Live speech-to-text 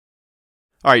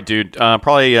All right, dude.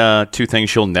 Probably two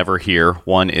things you'll never hear.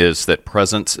 One is that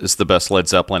Presence is the best Led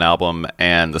Zeppelin album,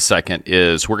 and the second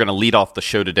is we're going to lead off the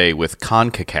show today with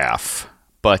CONCACAF.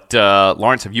 But,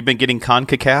 Lawrence, have you been getting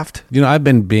CONCACAF'd? I've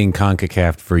been being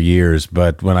CONCACAF'd for years,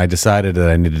 but when I decided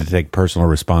that I needed to take personal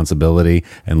responsibility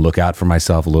and look out for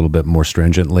myself a little bit more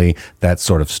stringently, that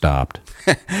sort of stopped.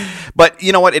 But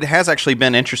you know what? It has actually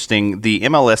been interesting. The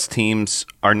MLS teams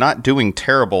are not doing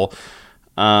terrible.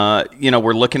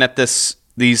 We're looking at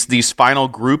these final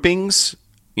groupings,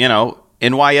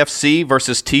 NYFC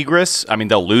versus Tigres. I mean,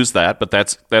 they'll lose that, but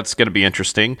that's going to be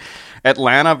interesting.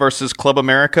 Atlanta versus Club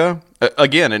America.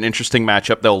 Again, an interesting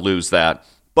matchup. They'll lose that.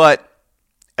 But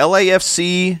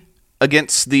LAFC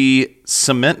against the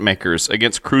Cement Makers,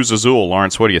 against Cruz Azul.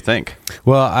 Lawrence, what do you think?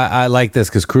 Well, I like this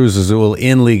because Cruz Azul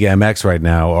in Liga MX right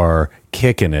now are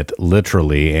kicking it,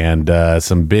 literally, and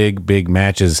some big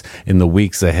matches in the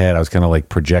weeks ahead. I was kind of like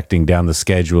projecting down the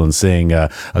schedule and seeing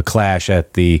a clash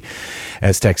at the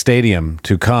Aztec Stadium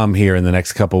to come here in the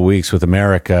next couple of weeks with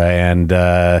America, and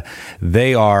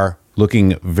they are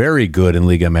looking very good in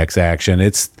Liga MX action.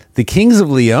 It's the Kings of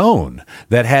Leon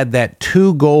that had that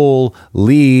 2-goal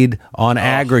lead on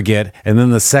aggregate, and then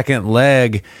the second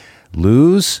leg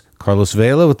lose. Carlos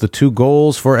Vela with the 2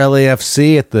 goals for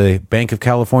LAFC at the Bank of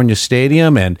California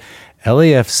Stadium, and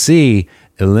LAFC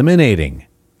eliminating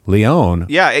Leon.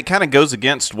 Yeah, it kind of goes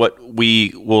against what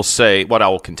we will say, what I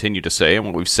will continue to say, and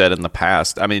what we've said in the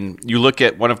past. I mean, you look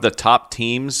at one of the top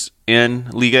teams in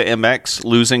Liga MX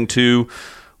losing to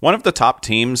one of the top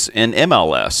teams in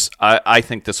MLS. I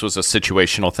think this was a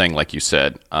situational thing, like you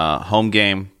said. Home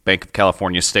game, Bank of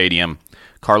California Stadium,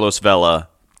 Carlos Vela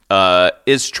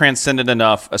is transcendent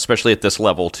enough, especially at this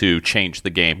level, to change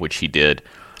the game, which he did.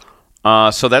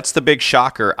 So that's the big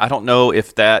shocker. I don't know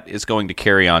if that is going to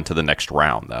carry on to the next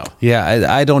round, though. Yeah,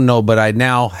 I don't know, but I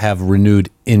now have renewed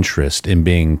interest in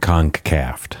being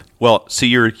CONCACAF'd. Well, see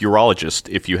your urologist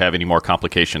if you have any more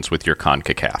complications with your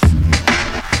CONCACAF.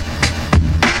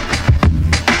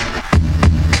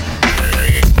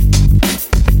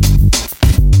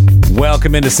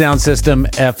 Welcome into Sound System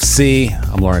FC.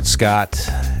 I'm Lawrence Scott.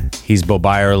 He's Bo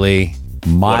Byerly.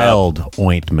 Mild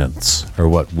ointments are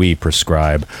what we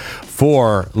prescribe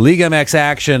for Liga MX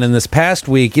action. In this past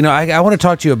week, I want to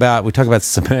talk to you about, we talk about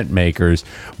Cement Makers,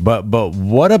 but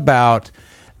what about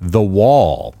the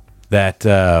wall that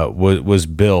was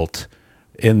built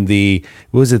in the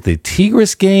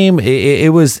Tigres game?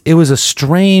 It was a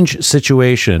strange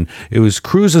situation. It was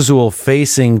Cruz Azul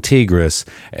facing Tigres,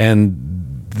 and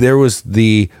there was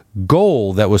the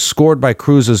goal that was scored by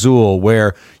Cruz Azul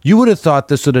where you would have thought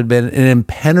this would have been an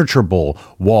impenetrable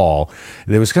wall.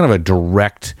 There was kind of a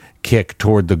direct kick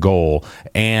toward the goal,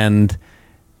 and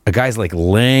a guy's like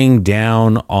laying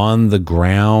down on the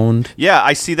ground. Yeah,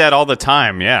 I see that all the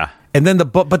time, yeah. And then the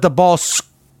ball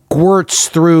squirts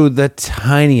through the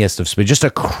tiniest of space, just a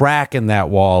crack in that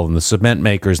wall, and the Cement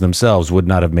Makers themselves would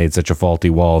not have made such a faulty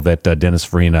wall that Dennis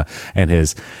Farina and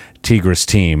his Tigres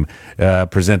team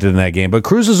presented in that game. But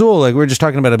Cruz Azul, like we were just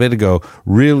talking about a bit ago,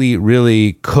 really,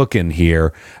 really cooking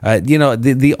here.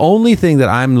 The only thing that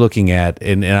I'm looking at,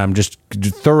 and I'm just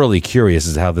thoroughly curious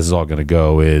as to how this is all going to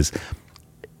go, is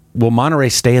will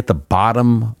Monterrey stay at the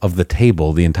bottom of the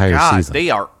table the entire season?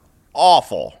 They are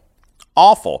awful.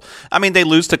 Awful. I mean, they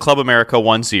lose to Club America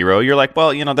 1-0. You're like,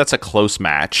 well, that's a close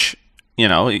match.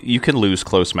 You can lose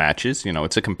close matches.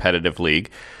 It's a competitive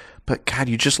league. But, God,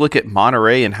 you just look at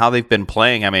Monterrey and how they've been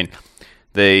playing. I mean,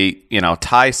 they,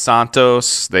 tie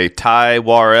Santos, they tie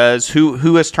Juarez,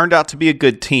 who has turned out to be a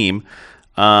good team.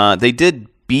 They did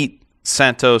beat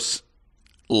Santos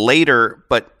later,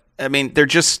 but, I mean,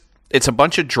 it's a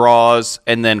bunch of draws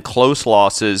and then close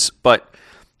losses. But,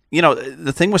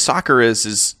 the thing with soccer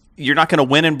is you're not going to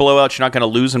win in blowouts, you're not going to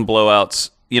lose in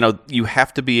blowouts. You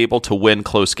have to be able to win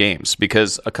close games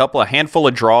because a handful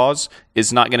of draws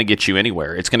is not going to get you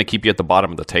anywhere. It's going to keep you at the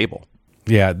bottom of the table.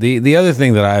 Yeah, the other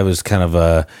thing that I was kind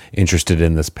of interested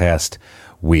in this past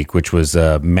week, which was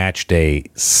match day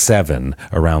 7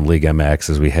 around Liga MX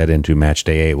as we head into match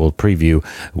day 8. We'll preview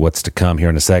what's to come here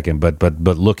in a second, but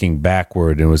looking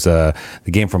backward, it was the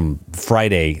game from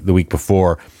Friday the week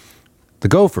before. The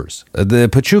Gophers, the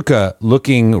Pachuca,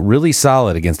 looking really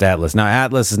solid against Atlas. Now,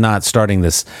 Atlas is not starting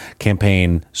this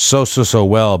campaign so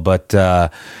well, but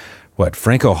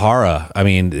Franco Jara. I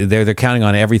mean, they're counting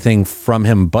on everything from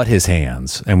him but his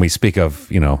hands. And we speak of,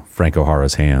 Franco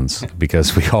Jara's hands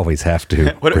because we always have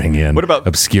to bring in what about,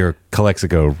 obscure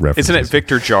Calexico references. Isn't it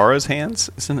Victor Jara's hands?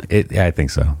 Isn't it? I think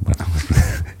so.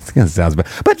 It sounds bad.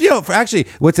 But, actually,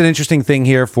 what's an interesting thing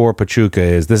here for Pachuca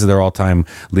is this is their all-time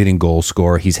leading goal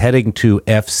scorer. He's heading to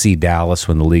FC Dallas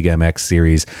when the Liga MX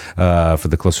series for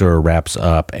the Clausura wraps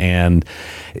up. And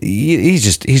he's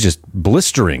just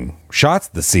blistering shots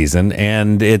this season,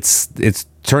 and it's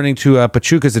turning to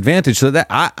Pachuca's advantage. So that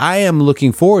I am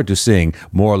looking forward to seeing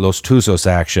more Los Tuzos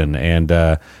action and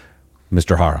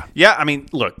Mr. Jara. Yeah, I mean,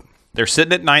 look, they're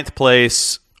sitting at 9th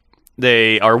place.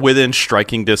 They are within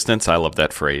striking distance. I love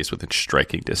that phrase, within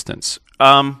striking distance.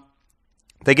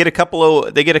 They get a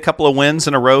couple of wins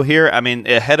in a row here. I mean,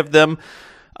 ahead of them,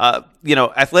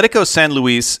 Atletico San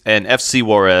Luis and FC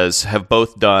Juarez have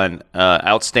both done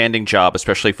outstanding job,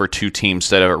 especially for two teams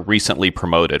that are recently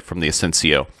promoted from the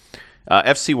Ascenso.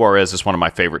 FC Juarez is one of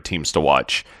my favorite teams to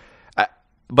watch.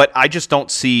 But I just don't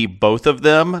see both of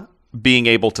them being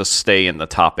able to stay in the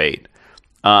top 8.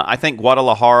 I think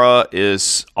Guadalajara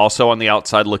is also on the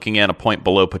outside looking in, a point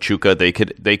below Pachuca. They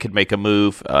could make a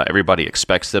move. Everybody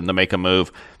expects them to make a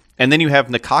move. And then you have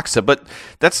Necaxa. But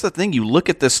that's the thing. You look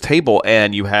at this table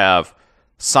and you have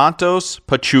Santos,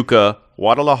 Pachuca,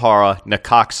 Guadalajara,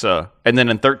 Necaxa. And then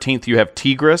in 13th, you have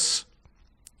Tigres.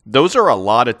 Those are a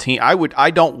lot of teams. I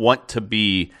don't want to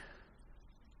be,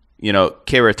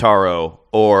 Querétaro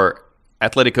or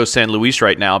Atletico San Luis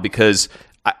right now because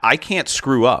I can't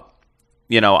screw up.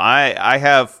 I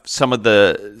have some of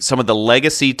the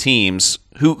legacy teams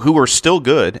who are still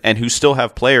good and who still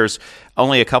have players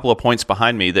only a couple of points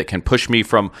behind me that can push me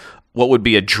from what would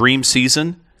be a dream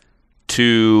season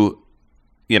to,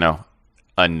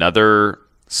 another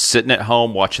sitting at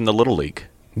home watching the Little League.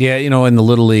 Yeah, in the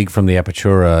Little League from the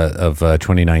Apertura of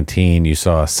 2019, you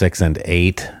saw 6 and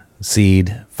 8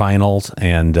 seed finals,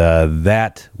 and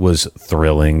that was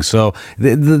thrilling. So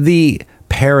the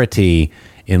parity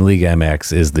in Liga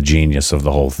MX is the genius of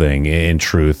the whole thing, in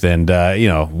truth. And,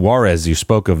 Juarez, you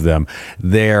spoke of them.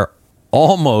 They're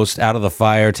almost out of the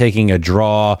fire, taking a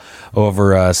draw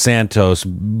over Santos,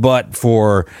 but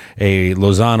for a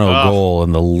Lozano goal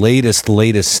in the latest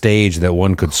stage that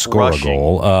one could score a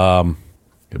goal.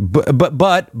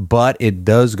 But it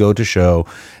does go to show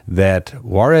that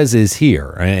Juarez is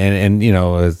here, and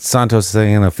Santos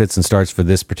fits and starts for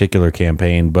this particular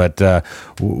campaign, but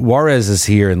Juarez is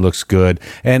here and looks good.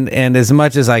 And as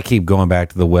much as I keep going back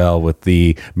to the well with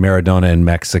the Maradona in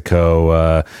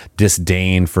Mexico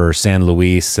disdain for San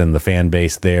Luis and the fan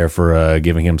base there for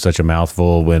giving him such a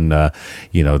mouthful when the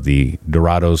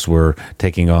Dorados were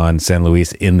taking on San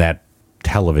Luis in that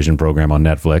television program on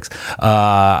Netflix.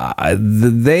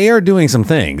 They are doing some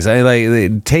things.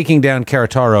 Taking down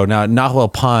Querétaro. Now,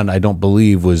 Nahuel Pan, I don't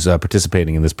believe, was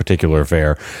participating in this particular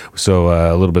affair. So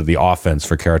a little bit of the offense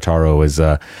for Querétaro is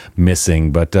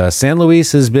missing. But San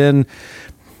Luis has been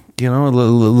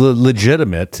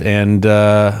legitimate. And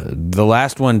the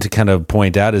last one to kind of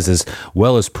point out is as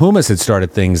well as Pumas had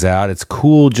started things out, it's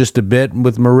cooled just a bit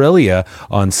with Morelia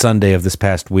on Sunday of this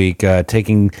past week,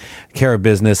 taking care of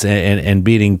business and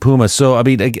beating Pumas. So, I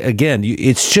mean, again,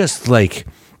 it's just like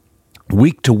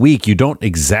week to week, you don't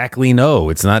exactly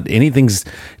know. It's not anything's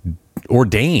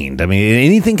ordained. I mean,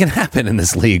 anything can happen in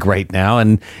this league right now,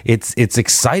 and it's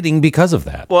exciting because of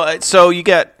that. Well, so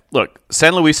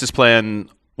San Luis is playing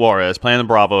Juarez, playing the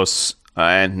Bravos,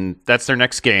 and that's their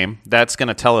next game. That's going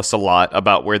to tell us a lot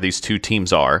about where these two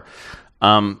teams are.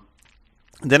 Then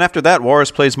after that,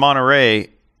 Juarez plays Monterrey.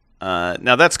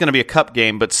 Now, that's going to be a cup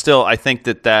game, but still, I think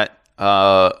that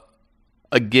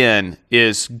again,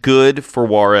 is good for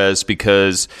Juarez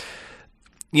because,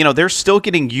 they're still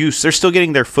getting they're still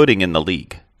getting their footing in the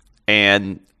league.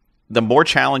 And the more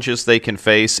challenges they can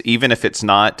face, even if it's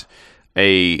not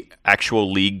a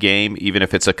actual league game, even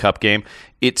if it's a cup game,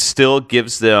 it still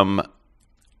gives them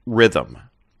rhythm,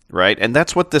 right? And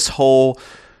that's what this whole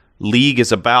league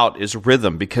is about, is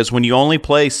rhythm, because when you only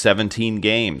play 17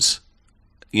 games,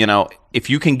 if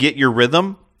you can get your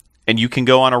rhythm and you can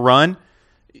go on a run,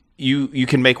 you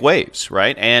can make waves,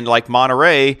 right? And like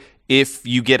Monterrey, if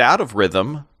you get out of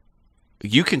rhythm,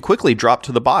 you can quickly drop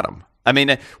to the bottom. I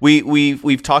mean,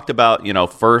 we've talked about,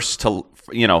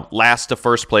 last to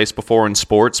first place before in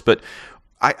sports, but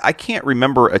I can't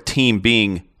remember a team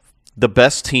being the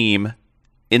best team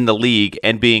in the league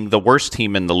and being the worst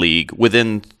team in the league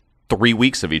within 3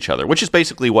 weeks of each other, which is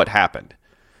basically what happened.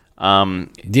 Yeah,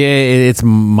 it's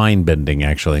mind-bending,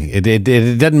 actually.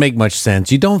 It doesn't make much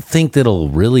sense. You don't think that it'll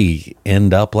really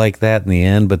end up like that in the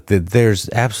end, but there's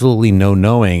absolutely no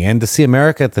knowing. And to see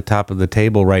America at the top of the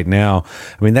table right now,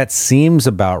 I mean, that seems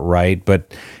about right,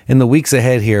 but in the weeks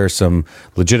ahead here, some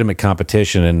legitimate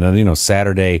competition, and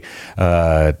Saturday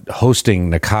hosting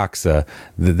Necaxa,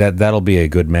 that'll be a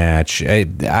good match.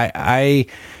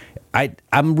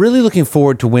 I'm really looking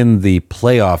forward to when the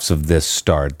playoffs of this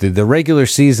start. The regular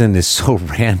season is so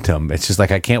random. It's just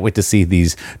like I can't wait to see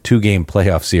these 2-game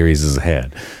playoff series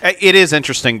ahead. It is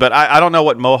interesting, but I don't know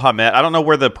what Mohamed. I don't know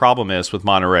where the problem is with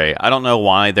Monterrey. I don't know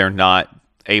why they're not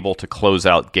able to close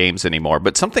out games anymore.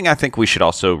 But something I think we should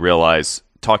also realize,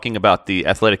 talking about the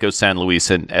Atletico San Luis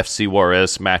and FC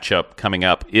Juarez matchup coming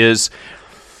up, is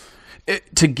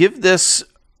to give this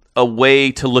a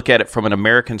way to look at it from an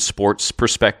American sports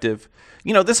perspective.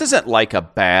 This isn't like a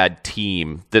bad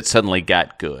team that suddenly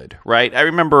got good, right? I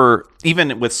remember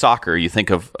even with soccer, you think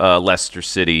of Leicester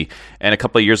City, and a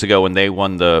couple of years ago when they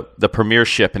won the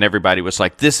Premiership, and everybody was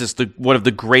like, this is one of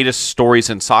the greatest stories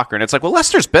in soccer. And it's like, well,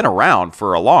 Leicester's been around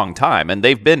for a long time, and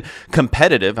they've been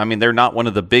competitive. I mean, they're not one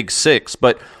of the big six,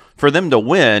 but for them to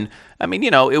win, I mean,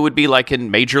 it would be like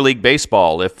in Major League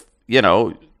Baseball if,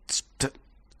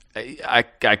 I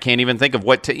can't even think of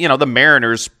what the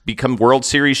Mariners become World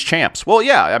Series champs. Well,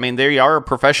 yeah, I mean, they are a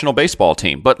professional baseball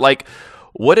team. But, like,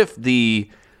 what if the,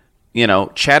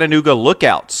 Chattanooga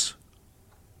Lookouts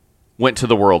went to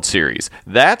the World Series?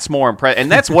 That's more impressive. And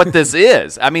that's what this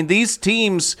is. I mean, these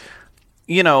teams,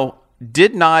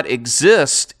 did not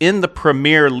exist in the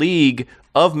Premier League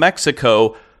of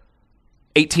Mexico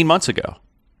 18 months ago.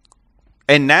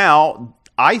 And now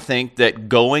I think that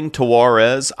going to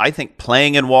Juarez, I think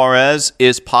playing in Juarez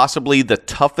is possibly the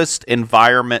toughest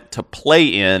environment to play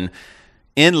in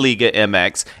Liga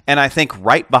MX. And I think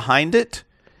right behind it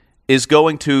is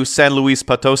going to San Luis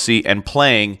Potosi and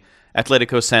playing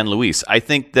Atletico San Luis. I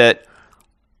think that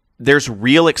there's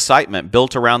real excitement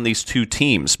built around these two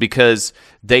teams because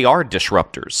they are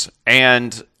disruptors.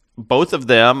 And both of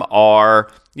them are,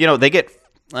 they get,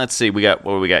 let's see, what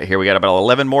do we got here? We got about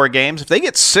 11 more games. If they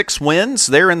get 6 wins,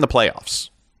 they're in the playoffs.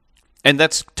 And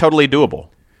that's totally doable.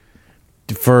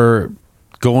 For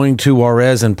going to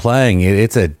Juarez and playing,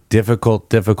 it's a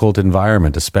difficult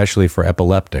environment, especially for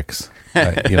epileptics.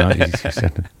 You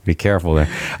be careful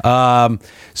there.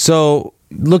 So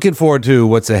looking forward to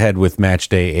what's ahead with Match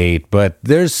Day 8, but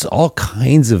there's all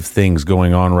kinds of things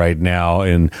going on right now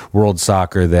in world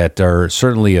soccer that are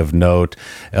certainly of note.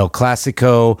 El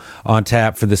Clasico on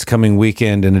tap for this coming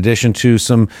weekend, in addition to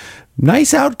some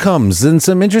nice outcomes and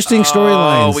some interesting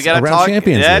storylines around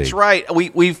Champions League. That's right.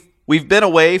 We've been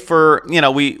away for,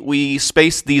 we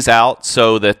spaced these out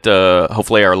so that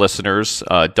hopefully our listeners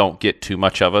don't get too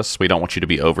much of us. We don't want you to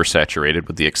be oversaturated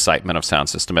with the excitement of Sound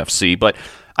System FC, but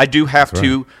I do have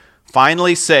to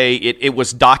finally say it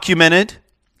was documented.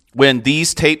 When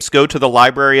these tapes go to the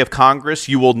Library of Congress,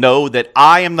 you will know that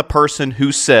I am the person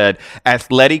who said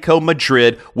Atletico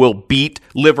Madrid will beat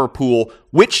Liverpool,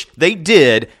 which they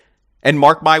did, and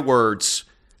mark my words,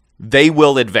 they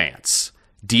will advance.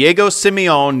 Diego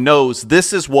Simeone knows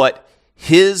this is what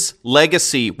his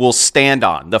legacy will stand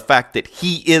on, the fact that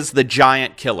he is the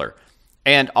giant killer.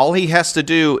 And all he has to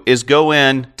do is go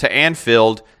in to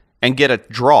Anfield and get a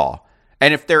draw.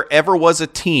 And if there ever was a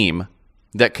team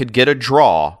that could get a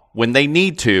draw when they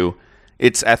need to,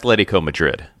 it's Atletico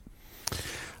Madrid.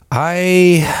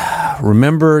 I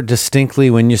remember distinctly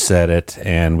when you said it,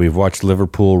 and we've watched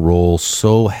Liverpool roll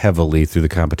so heavily through the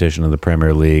competition of the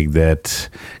Premier League that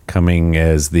coming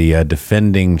as the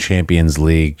defending Champions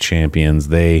League champions,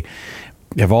 they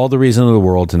have all the reason in the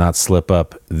world to not slip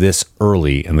up this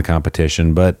early in the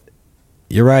competition. But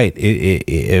you're right.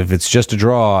 If it's just a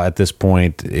draw at this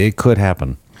point, it could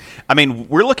happen. I mean,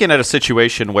 we're looking at a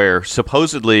situation where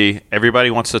supposedly everybody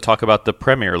wants to talk about the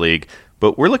Premier League,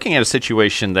 but we're looking at a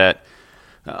situation that,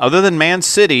 other than Man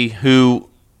City, who,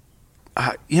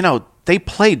 they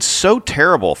played so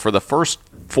terrible for the first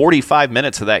 45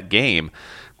 minutes of that game,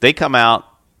 they come out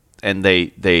and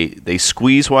they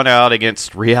squeeze one out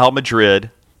against Real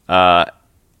Madrid at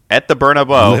the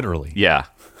Bernabeu. Literally. Yeah.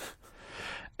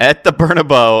 At the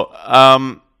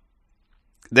Bernabeu.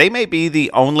 They may be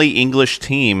the only English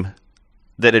team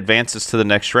that advances to the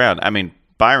next round. I mean,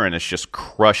 Byron is just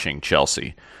crushing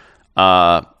Chelsea.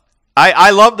 I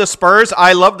love the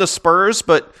Spurs.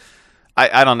 But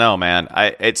I don't know, man.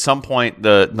 At some point,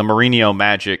 the Mourinho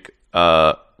magic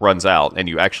runs out, and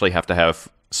you actually have to have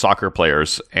soccer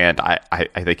players, and I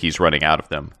think he's running out of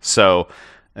them. So,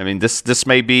 I mean, this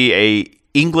may be a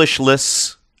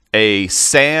Englishless, a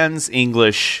sans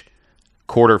English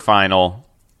quarterfinal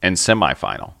and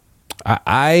semifinal.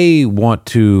 I want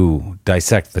to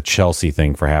dissect the Chelsea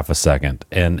thing for half a second,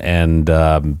 and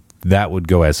that would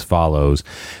go as follows.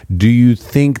 Do you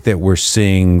think that we're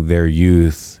seeing their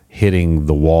youth hitting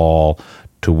the wall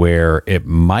to where it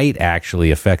might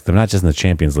actually affect them, not just in the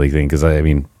Champions League thing, because, I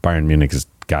mean, Bayern Munich has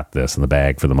got this in the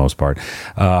bag for the most part,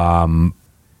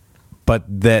 but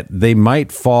that they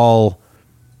might fall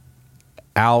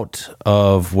out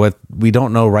of what we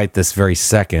don't know right this very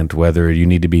second, whether you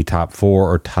need to be top 4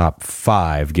 or top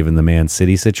 5, given the Man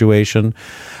City situation.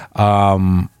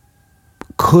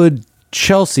 Could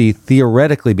Chelsea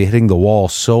theoretically be hitting the wall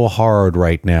so hard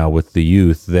right now with the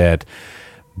youth that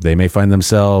they may find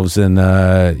themselves in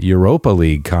Europa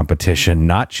League competition,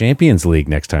 not Champions League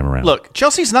next time around? Look,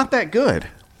 Chelsea's not that good.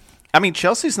 I mean,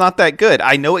 Chelsea's not that good.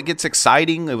 I know it gets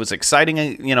exciting. It was exciting,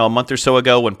 a month or so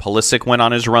ago when Pulisic went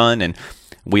on his run, and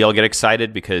we all get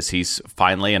excited because he's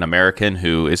finally an American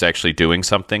who is actually doing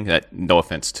something. That, no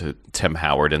offense to Tim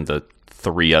Howard and the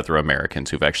 3 other Americans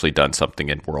who've actually done something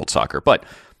in world soccer, but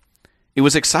it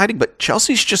was exciting. But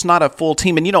Chelsea's just not a full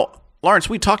team. And, Lawrence,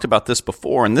 we talked about this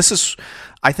before, and this is,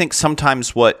 I think,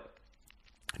 sometimes what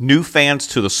new fans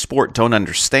to the sport don't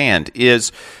understand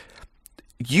is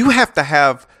you have to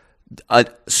have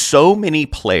so many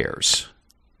players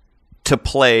to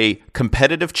play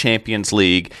competitive Champions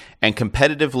League and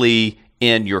competitively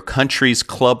in your country's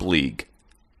club league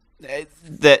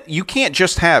that you can't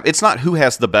just have. It's not who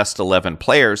has the best 11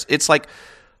 players. It's like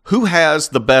who has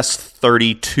the best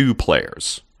 32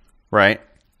 players, right?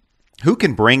 Who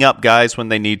can bring up guys when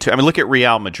they need to. I mean, look at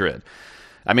Real Madrid.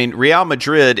 I mean, Real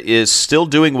Madrid is still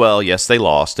doing well. Yes, they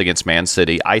lost against Man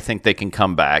City. I think they can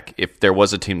come back. If there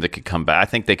was a team that could come back, I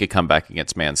think they could come back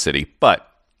against Man City. But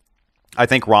I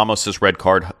think Ramos's red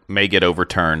card may get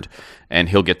overturned, and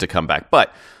he'll get to come back.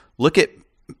 But look at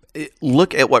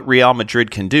what Real Madrid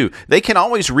can do. They can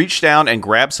always reach down and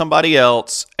grab somebody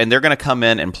else, and they're going to come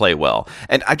in and play well.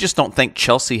 And I just don't think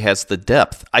Chelsea has the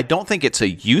depth. I don't think it's a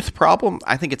youth problem.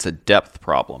 I think it's a depth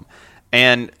problem.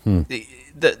 And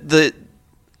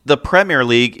the Premier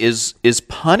League is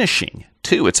punishing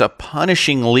too. It's a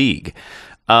punishing league,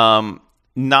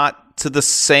 not to the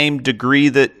same degree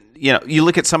that you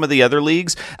look at some of the other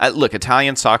leagues. Look,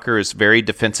 Italian soccer is very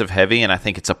defensive heavy, and I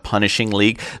think it's a punishing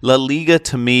league. La Liga,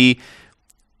 to me,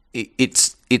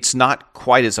 it's not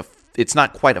quite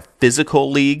a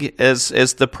physical league as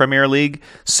the Premier League.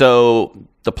 So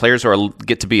the players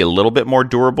get to be a little bit more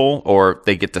durable, or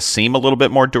they get to seem a little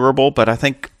bit more durable. But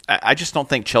I just don't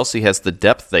think Chelsea has the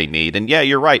depth they need. And yeah,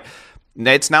 you're right.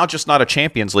 It's now just not a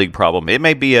Champions League problem. It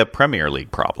may be a Premier League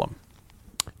problem.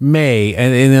 And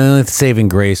the only saving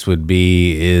grace would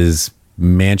be, is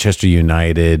Manchester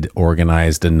United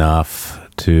organized enough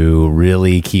to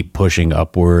really keep pushing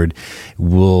upward?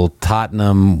 Will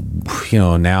Tottenham,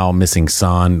 now missing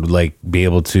Son, be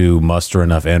able to muster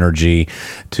enough energy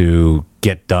to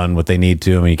get done what they need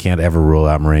to? I mean, you can't ever rule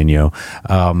out Mourinho.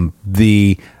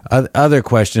 The other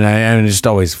question, and just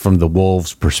always from the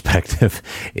Wolves' perspective,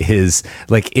 is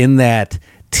in that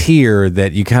tier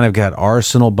that you kind of got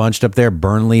Arsenal bunched up there.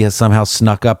 Burnley has somehow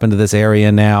snuck up into this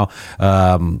area now.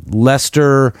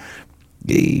 Leicester,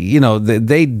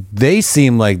 they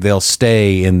seem like they'll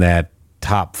stay in that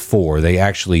top 4. They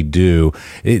actually do.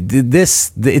 It's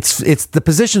the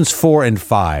positions 4 and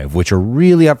 5, which are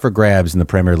really up for grabs in the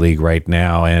Premier League right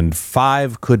now, and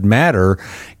 5 could matter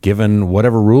given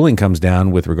whatever ruling comes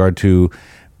down with regard to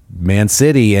Man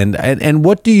City. And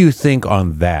what do you think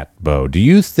on that, Bo? Do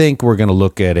you think we're going to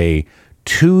look at a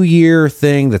 2-year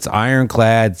thing that's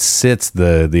ironclad, sits,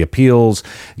 the appeals,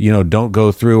 don't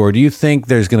go through, or do you think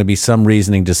there's going to be some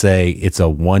reasoning to say it's a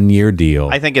 1-year deal?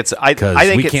 I think it's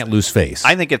we can't lose face.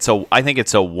 I think it's a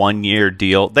 1-year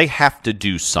deal. They have to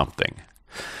do something.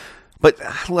 But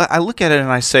I look at it and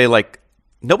I say,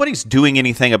 nobody's doing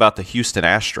anything about the Houston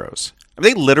Astros.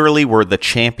 They literally were the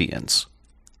champions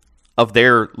of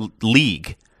their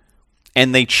league,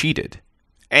 and they cheated.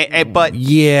 But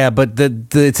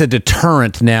it's a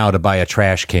deterrent now to buy a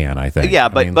trash can, I think. Yeah,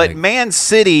 but Man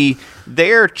City,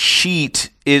 their cheat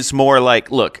is more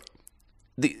look,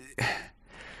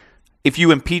 if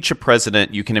you impeach a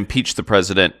president, you can impeach the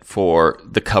president for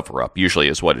the cover-up, usually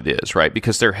is what it is, right?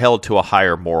 Because they're held to a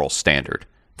higher moral standard.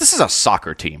 This is a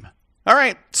soccer team, all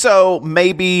right? So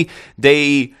maybe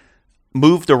they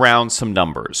moved around some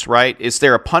numbers, right? Is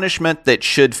there a punishment that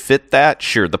should fit that?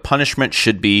 Sure, the punishment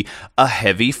should be a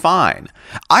heavy fine.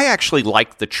 I actually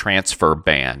like the transfer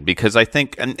ban because I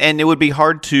think, and it would be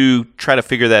hard to try to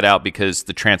figure that out because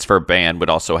the transfer ban would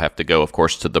also have to go, of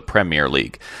course, to the Premier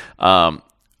League.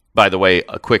 By the way,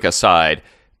 a quick aside,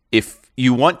 if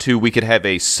you want to, we could have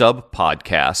a sub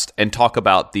podcast and talk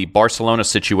about the Barcelona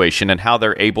situation and how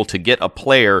they're able to get a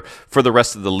player for the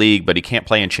rest of the league, but he can't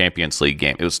play in Champions League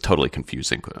game. It was totally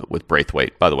confusing with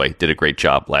Braithwaite, by the way. Did a great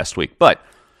job last week. But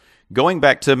going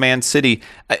back to Man City,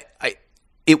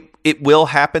 it will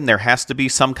happen. There has to be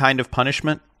some kind of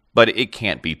punishment, but it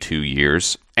can't be 2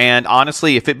 years. And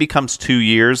honestly, if it becomes 2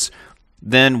 years,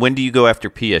 then when do you go after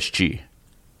PSG?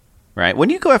 Right? When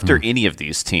do you go after any of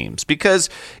these teams? Because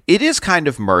it is kind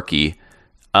of murky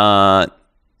how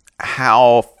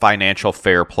financial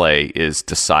fair play is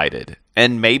decided.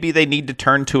 And maybe they need to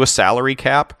turn to a salary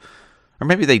cap, or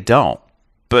maybe they don't.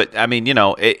 But, I mean,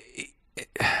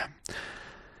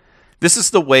 this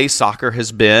is the way soccer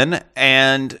has been,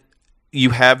 and you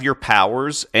have your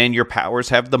powers, and your powers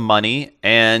have the money,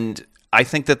 and I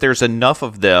think that there's enough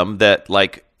of them that,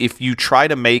 like, if you try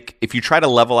to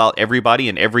level out everybody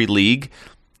in every league,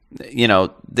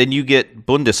 then you get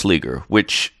Bundesliga,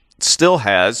 which still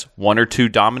has one or two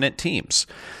dominant teams.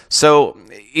 So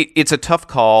it's a tough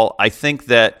call. I think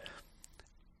that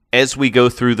as we go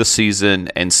through the season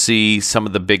and see some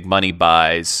of the big money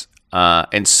buys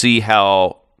and see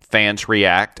how fans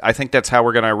react, I think that's how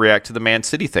we're going to react to the Man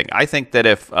City thing. I think that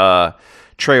if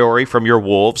Traore from your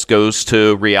Wolves goes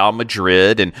to Real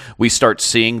Madrid and we start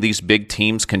seeing these big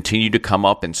teams continue to come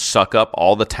up and suck up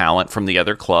all the talent from the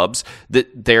other clubs,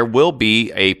 that there will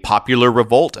be a popular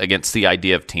revolt against the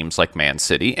idea of teams like Man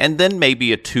City, and then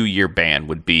maybe a 2-year ban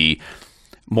would be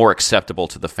more acceptable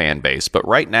to the fan base. But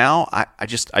right now, I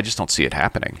just don't see it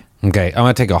happening. Okay, I'm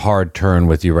going to take a hard turn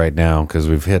with you right now because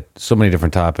we've hit so many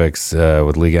different topics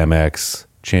with Liga MX,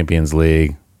 Champions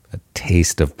League, a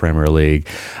taste of Premier League,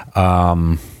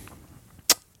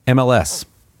 MLS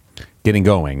getting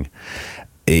going.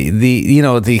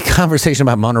 The conversation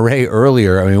about Monterrey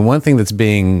earlier. I mean, one thing that's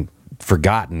being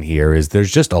forgotten here is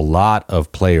there's just a lot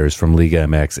of players from Liga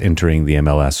MX entering the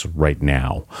MLS right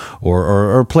now,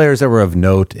 or players that were of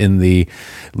note in the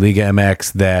Liga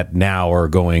MX that now are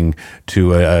going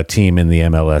to a team in the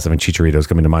MLS. I mean, Chicharito's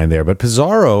coming to mind there, but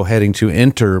Pizarro heading to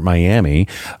Inter Miami.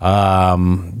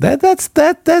 That's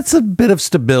a bit of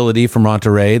stability for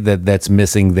Monterrey that's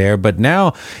missing there. But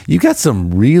now you got some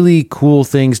really cool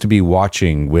things to be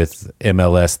watching with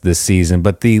MLS this season.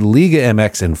 But the Liga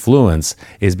MX influence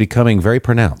is becoming very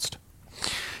pronounced.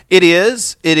 It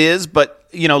is, but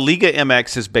Liga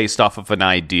MX is based off of an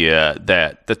idea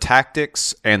that the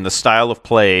tactics and the style of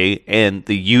play and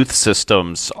the youth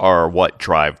systems are what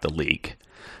drive the league.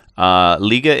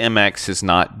 Liga MX is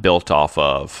not built off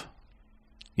of,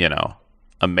 Liga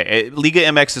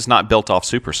MX is not built off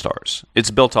superstars.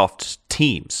 It's built off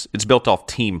teams. It's built off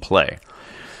team play.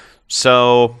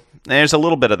 So there's a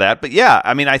little bit of that, but yeah,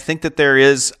 I mean, I think that there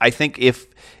is. I think if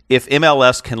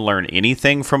MLS can learn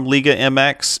anything from Liga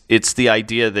MX, it's the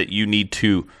idea that you need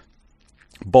to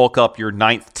bulk up your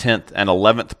 9th, 10th, and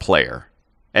 11th player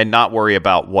and not worry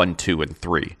about 1, 2, and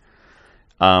 3.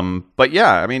 But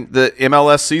yeah, I mean, the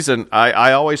MLS season,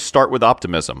 I always start with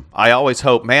optimism. I always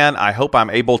hope, I hope I'm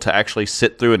able to actually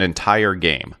sit through an entire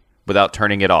game without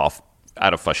turning it off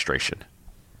out of frustration.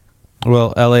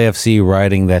 Well, LAFC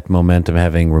riding that momentum,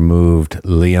 having removed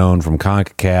Lyon from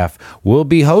CONCACAF, will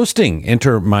be hosting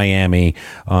Inter Miami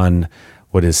on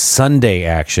what is Sunday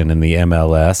action in the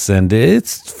MLS, and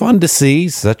it's fun to see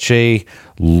such a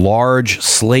large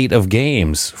slate of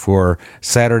games for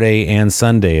Saturday and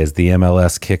Sunday as the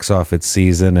MLS kicks off its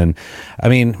season. And I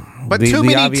mean, but too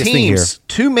many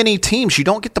teams. You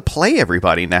don't get to play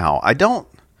everybody now. I don't.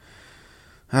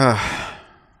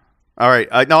 All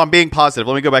right. No, I'm being positive.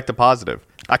 Let me go back to positive.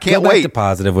 I can't wait. Go back to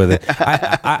positive with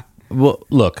it. Well,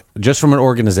 look, just from an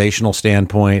organizational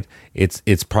standpoint,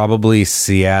 it's probably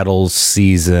Seattle's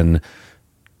season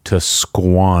to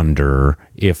squander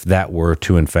if that were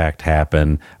to in fact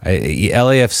happen.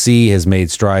 LAFC has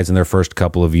made strides in their first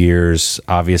couple of years.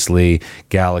 Obviously,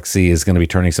 Galaxy is going to be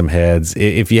turning some heads.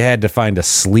 If you had to find a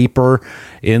sleeper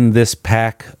in this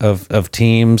pack of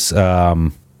teams,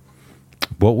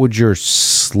 what would your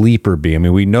sleeper be? I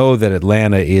mean, we know that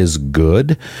Atlanta is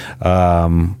good.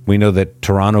 We know that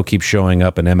Toronto keeps showing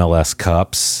up in MLS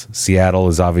Cups. Seattle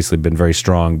has obviously been very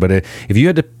strong. But if you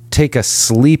had to take a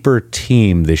sleeper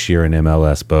team this year in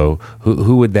MLS, Bo,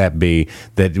 who would that be?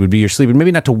 That would be your sleeper?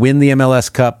 Maybe not to win the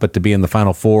MLS Cup, but to be in the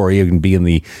Final Four or even be in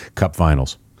the Cup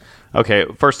Finals. Okay,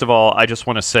 first of all, I just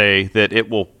want to say that it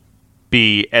will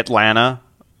be Atlanta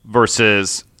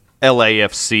versus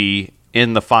LAFC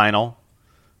in the final.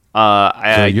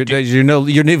 You're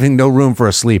leaving no room for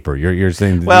a sleeper. You're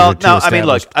saying, well, no. I mean,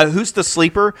 look, who's the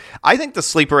sleeper? I think the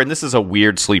sleeper, and this is a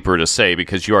weird sleeper to say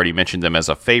because you already mentioned them as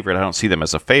a favorite. I don't see them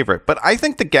as a favorite, but I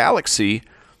think the Galaxy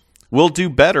will do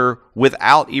better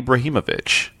without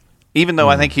Ibrahimovic, even though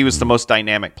I think he was the most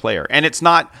dynamic player. And it's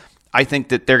not, I think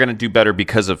that they're going to do better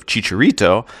because of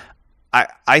Chicharito.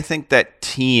 I think that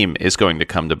team is going to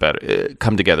come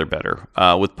together better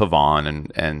with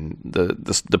Pavon and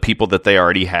the people that they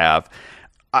already have.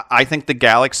 I think the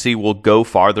Galaxy will go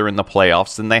farther in the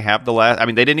playoffs than they have the last. I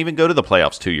mean, they didn't even go to the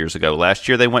playoffs 2 years ago. Last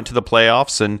year they went to the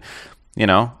playoffs and,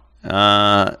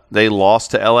 they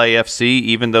lost to LAFC,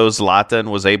 even though Zlatan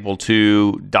was able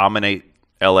to dominate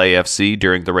LAFC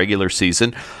during the regular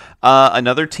season.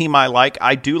 Another team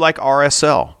I do like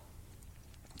RSL.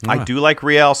 I do like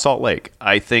Real Salt Lake.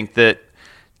 I think that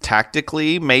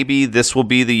tactically, maybe this will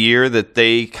be the year that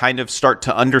they kind of start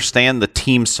to understand the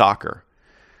team soccer.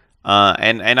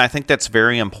 And I think that's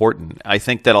very important. I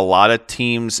think that a lot of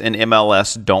teams in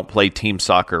MLS don't play team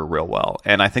soccer real well.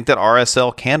 And I think that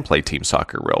RSL can play team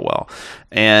soccer real well.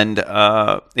 And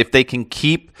if they can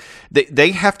keep...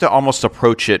 They have to almost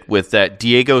approach it with that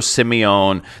Diego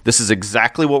Simeone, this is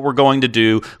exactly what we're going to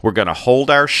do. We're going to hold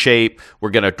our shape. We're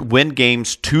going to win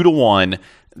games 2-1.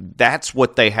 That's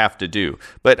what they have to do.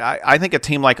 But I think a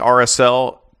team like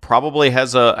RSL probably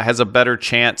has a better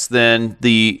chance than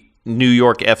the New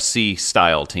York FC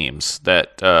style teams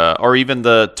that, or even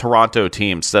the Toronto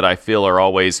teams that I feel are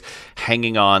always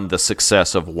hanging on the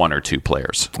success of one or two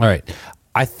players. All right.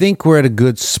 I think we're at a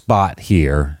good spot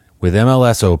here with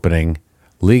MLS opening,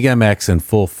 Liga MX in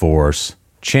full force,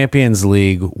 Champions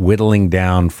League whittling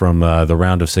down from the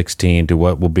round of 16 to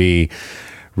what will be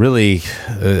really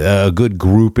a good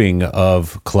grouping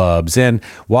of clubs. And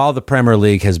while the Premier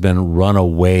League has been run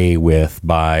away with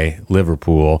by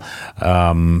Liverpool,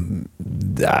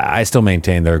 I still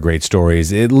maintain there are great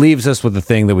stories. It leaves us with the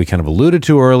thing that we kind of alluded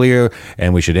to earlier,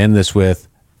 and we should end this with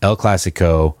El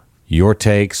Clasico. Your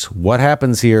takes. What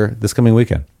happens here this coming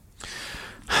weekend?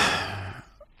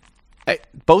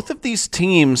 Both of these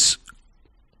teams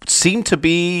seem to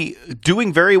be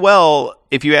doing very well,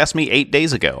 if you asked me 8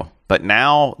 days ago. But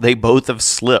now they both have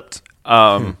slipped.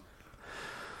 I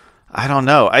don't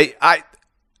know. I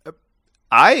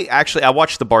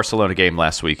watched the Barcelona game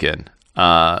last weekend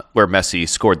where Messi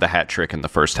scored the hat trick in the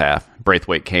first half.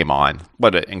 Braithwaite came on.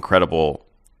 What an incredible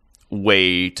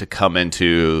way to come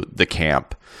into the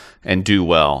camp and do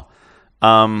well.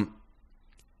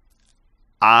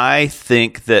 I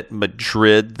think that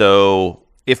Madrid, though,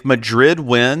 if Madrid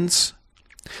wins...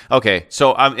 Okay,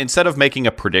 so instead of making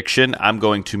a prediction, I'm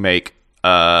going to make...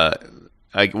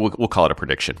 we'll call it a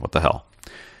prediction. What the hell?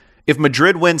 If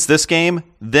Madrid wins this game,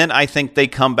 then I think they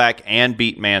come back and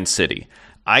beat Man City.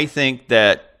 I think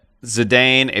that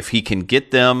Zidane, if he can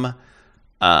get them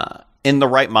in the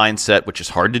right mindset, which is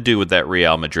hard to do with that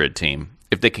Real Madrid team,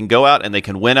 if they can go out and they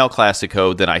can win El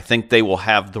Clasico, then I think they will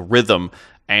have the rhythm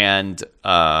and...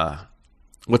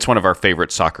 what's one of our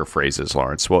favorite soccer phrases,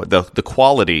 Lawrence? Well, the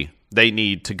quality they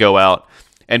need to go out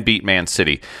and beat Man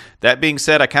City. That being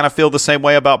said, I kind of feel the same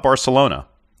way about Barcelona.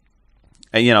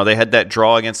 And, they had that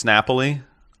draw against Napoli.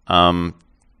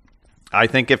 I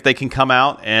think if they can come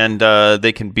out and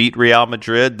they can beat Real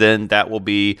Madrid, then that will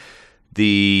be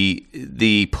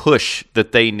the push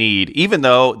that they need, even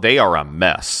though they are a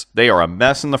mess. They are a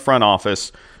mess in the front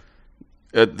office.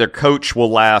 Their coach will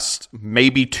last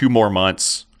maybe 2 more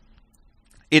months.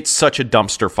 It's such a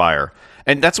dumpster fire.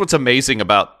 And that's what's amazing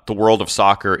about the world of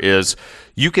soccer is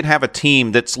you can have a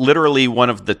team that's literally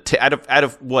one of the out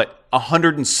of what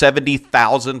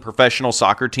 170,000 professional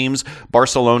soccer teams,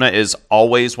 Barcelona is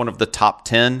always one of the top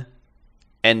 10,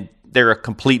 and they're a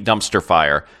complete dumpster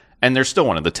fire, and they're still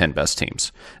one of the 10 best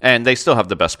teams, and they still have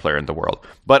the best player in the world.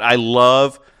 But I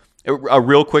love a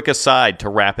real quick aside to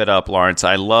wrap it up, Lawrence.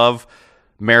 I love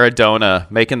Maradona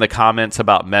making the comments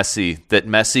about Messi, that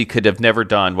Messi could have never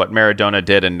done what Maradona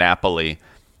did in Napoli.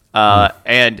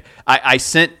 And I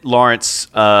sent Lawrence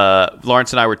and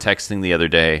I were texting the other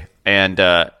day. And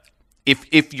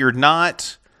if you're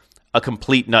not a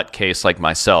complete nutcase like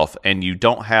myself and you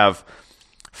don't have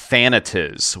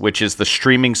Fanatiz, which is the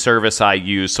streaming service I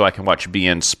use so I can watch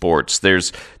beIN Sports,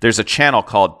 there's a channel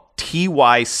called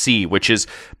TYC, which is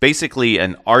basically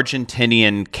an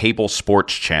Argentinian cable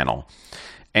sports channel.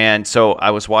 And so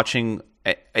I was watching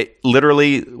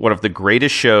literally one of the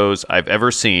greatest shows I've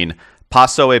ever seen,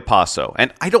 Paso a Paso.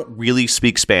 And I don't really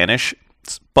speak Spanish,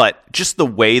 but just the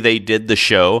way they did the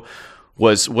show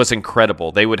was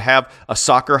incredible. They would have a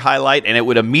soccer highlight, and it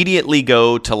would immediately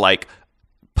go to like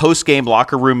post-game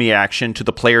locker room reaction to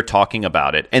the player talking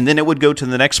about it. And then it would go to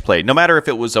the next play, no matter if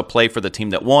it was a play for the team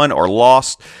that won or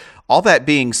lost. All that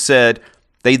being said,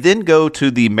 they then go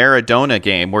to the Maradona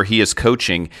game where he is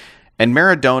coaching, and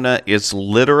Maradona is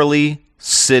literally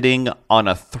sitting on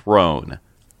a throne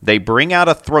They bring out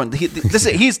a throne.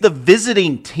 He's the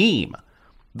visiting team.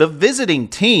 The visiting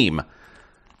team.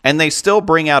 And they still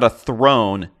bring out a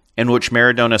throne in which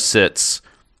Maradona sits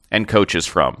and coaches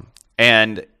from.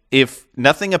 And if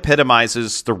nothing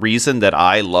epitomizes the reason that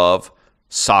I love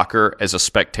soccer as a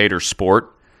spectator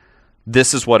sport,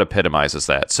 this is what epitomizes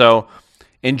that. So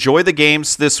enjoy the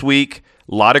games this week.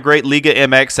 A lot of great Liga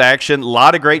MX action. A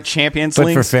lot of great Champions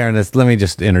League. But for fairness, let me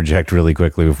just interject really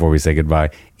quickly before we say goodbye.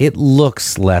 It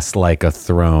looks less like a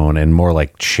throne and more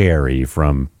like Cherry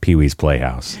from Pee-wee's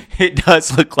Playhouse. It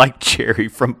does look like Cherry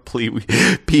from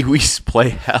Pee-wee's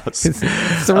Playhouse.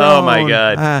 Throne. Oh, my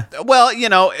God. Well,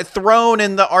 throne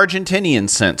in the Argentinian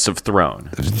sense of throne.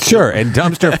 Sure, and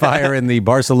dumpster fire in the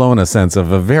Barcelona sense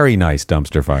of a very nice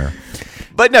dumpster fire.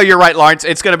 But no, you're right, Lawrence.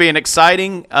 It's going to be an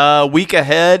exciting week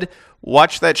ahead.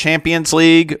 Watch that Champions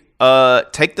League.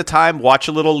 Take the time, watch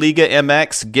a little Liga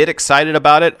MX. Get excited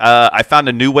about it. I found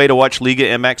a new way to watch Liga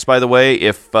MX, by the way.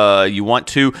 If you want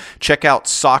to, check out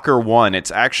Soccer One. It's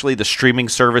actually the streaming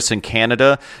service in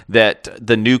Canada that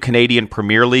the new Canadian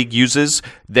Premier League uses.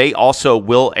 They also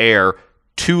will air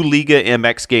 2 Liga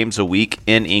MX games a week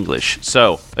in English.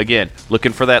 So, again,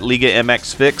 looking for that Liga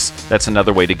MX fix, that's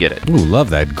another way to get it. Ooh, love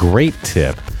that. Great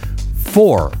tip.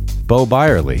 For Bo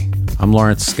Byerly, I'm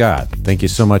Lawrence Scott. Thank you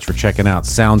so much for checking out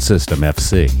Sound System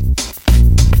FC.